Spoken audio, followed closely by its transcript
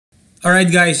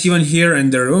Alright guys, Ivan here,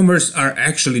 and the rumors are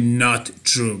actually not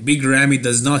true. Big Ramy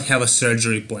does not have a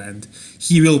surgery planned.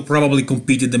 He will probably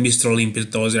compete at the Mr. Olympia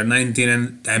 2019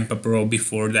 and Tampa Pro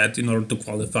before that in order to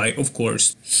qualify, of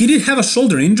course. He did have a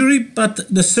shoulder injury, but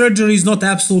the surgery is not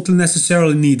absolutely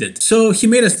necessarily needed. So he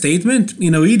made a statement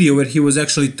in a video where he was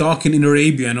actually talking in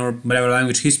Arabian or whatever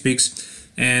language he speaks,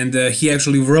 and he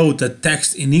actually wrote a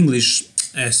text in English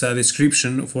as a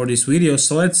description for this video,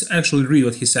 so let's actually read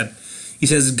what he said. He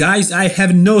says, "Guys, I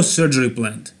have no surgery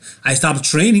planned. I stopped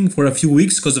training for a few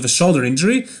weeks because of a shoulder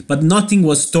injury, but nothing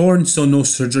was torn, so no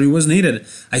surgery was needed.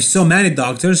 I saw many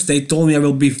doctors, they told me I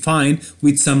will be fine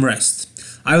with some rest.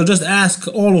 I will just ask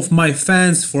all of my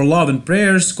fans for love and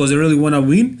prayers because I really want to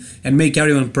win and make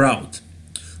everyone proud.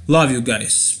 Love you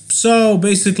guys." So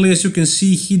basically, as you can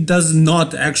see, he does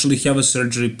not actually have a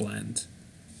surgery planned.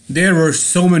 There were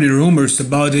so many rumors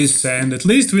about this, and at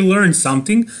least we learned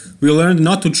something. We learned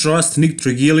not to trust Nick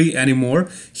Trigili anymore.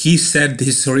 He said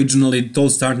this originally, it all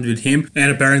started with him,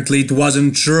 and apparently it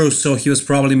wasn't true, so he was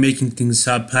probably making things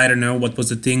up. I don't know what was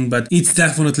the thing, but it's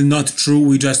definitely not true.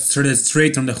 We just heard it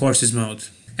straight from the horse's mouth.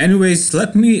 Anyways,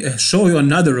 let me show you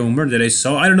another rumor that I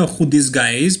saw. I don't know who this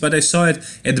guy is, but I saw it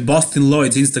at Boston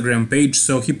Lloyd's Instagram page,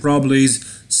 so he probably is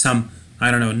some, I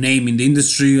don't know, name in the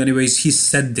industry. Anyways, he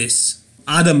said this.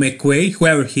 Adam McQuay,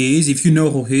 whoever he is, if you know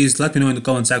who he is, let me know in the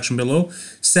comment section below,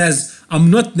 says,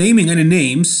 "I'm not naming any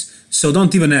names, so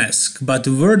don't even ask, but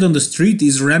word on the street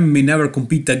is Ramy may never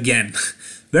compete again."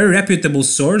 Very reputable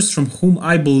source from whom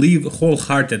I believe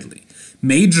wholeheartedly.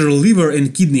 Major liver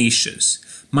and kidney issues.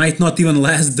 Might not even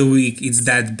last the week, it's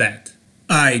that bad.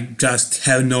 I just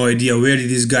have no idea where did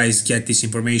these guys get this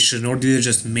information, or did they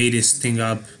just made this thing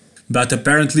up. But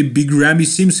apparently Big Ramy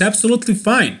seems absolutely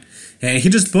fine. And he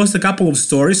just posted a couple of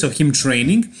stories of him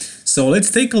training. So let's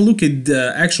take a look at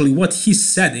actually what he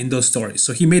said in those stories.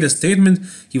 So he made a statement,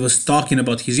 he was talking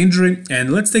about his injury,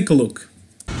 and let's take a look.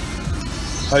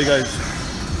 Hi guys.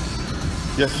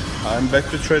 Yes, I'm back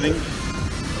to training.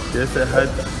 Yes, I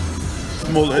had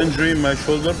small injury in my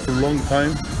shoulder for a long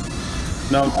time.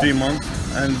 Now 3 months,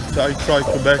 and I try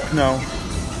to back now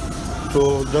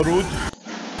to the road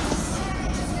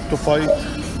to fight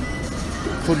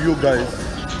for you guys,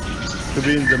 to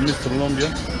be in the Mr. Olympia,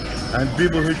 and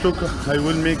people who took, I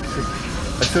will make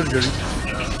a surgery.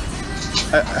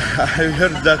 I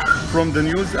heard that from the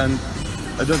news, and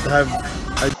I don't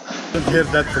hear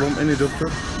that from any doctor.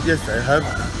 Yes, I have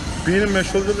pain in my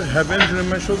shoulder, I have injury in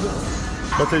my shoulder,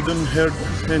 but I don't hear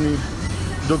any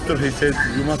doctor. He says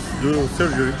you must do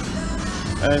surgery.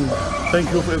 And thank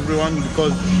you for everyone,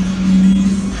 because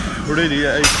really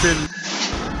I feel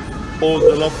all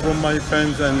the love from my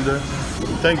fans, and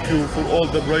thank you for all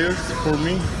the prayers for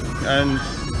me. And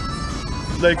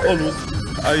like always,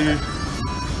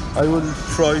 I will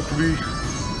try to be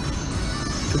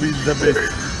the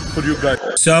best for you guys.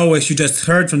 So, as you just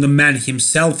heard from the man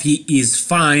himself, he is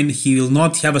fine, he will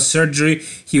not have a surgery,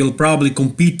 he will probably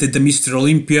compete at the Mr.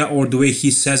 Olympia, or the way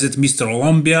he says it, Mr.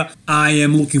 Olympia. I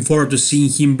am looking forward to seeing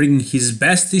him bring his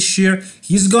best this year.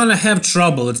 He's gonna have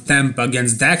trouble at Tampa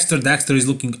against Dexter. Dexter is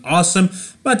looking awesome,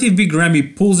 but if Big Ramy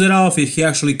pulls it off, if he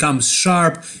actually comes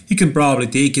sharp, he can probably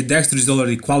take it. Dexter is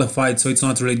already qualified, so it's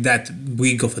not really that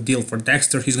big of a deal for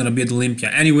Dexter. He's gonna be at Olympia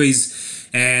anyways.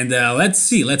 And let's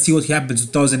see what happens.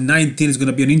 2019 is going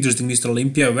to be an interesting Mr.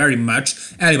 Olympia, very much.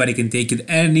 Anybody can take it,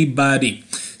 anybody.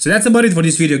 So that's about it for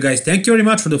this video, guys. Thank you very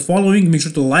much for the following. Make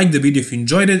sure to like the video if you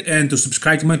enjoyed it, and to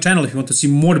subscribe to my channel if you want to see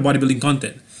more bodybuilding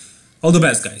content. All the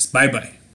best, guys. Bye bye.